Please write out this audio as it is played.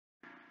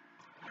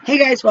Hey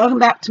guys, welcome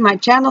back to my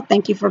channel.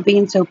 Thank you for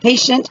being so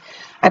patient.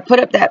 I put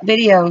up that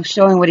video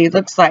showing what he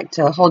looks like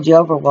to hold you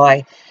over while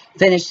I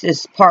finish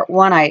this part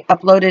one. I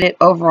uploaded it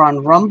over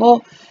on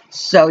Rumble,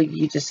 so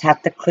you just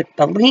have to click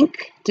the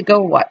link to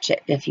go watch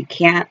it. If you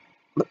can't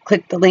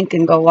click the link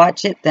and go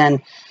watch it,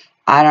 then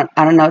I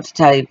don't know what to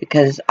tell you,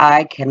 because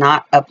I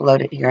cannot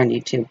upload it here on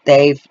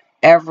YouTube.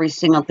 Every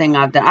single thing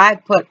I've done,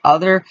 I've put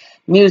other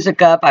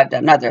music up, I've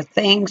done other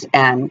things,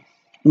 and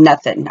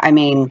nothing. I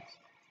mean,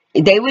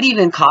 they would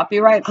even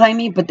copyright claim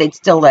me, but they'd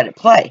still let it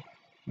play.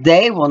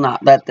 They will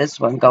not let this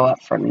one go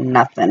up for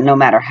nothing, no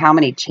matter how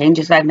many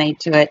changes I made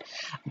to it.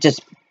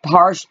 Just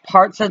parts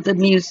of the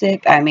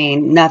music. I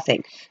mean,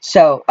 nothing.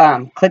 So,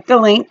 click the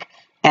link,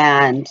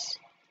 and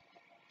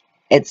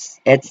it's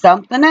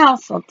something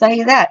else, I'll tell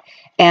you that.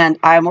 And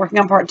I'm working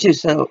on part two,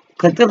 so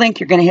click the link.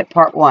 You're going to hit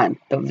part one.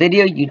 The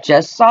video you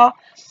just saw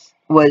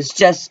was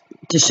just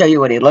to show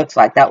you what he looks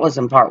like. That was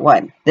in part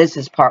one. This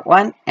is part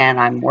one, and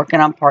I'm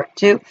working on part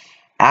two.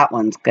 That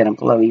one's going to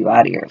blow you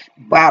out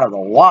of the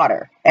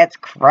water. That's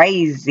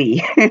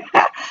crazy.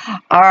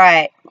 All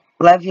right.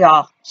 Love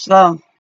y'all. Shalom.